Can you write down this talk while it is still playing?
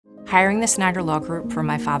Hiring the Snyder Law Group for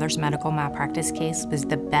my father's medical malpractice case was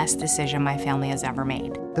the best decision my family has ever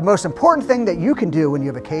made. The most important thing that you can do when you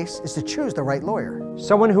have a case is to choose the right lawyer.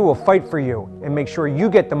 Someone who will fight for you and make sure you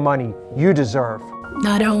get the money you deserve.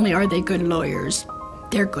 Not only are they good lawyers,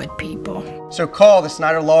 they're good people. So call the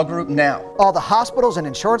Snyder Law Group now. All the hospitals and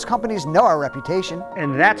insurance companies know our reputation.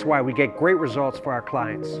 And that's why we get great results for our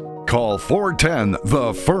clients. Call 410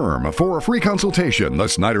 The Firm for a free consultation. The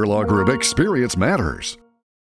Snyder Law Group, experience matters.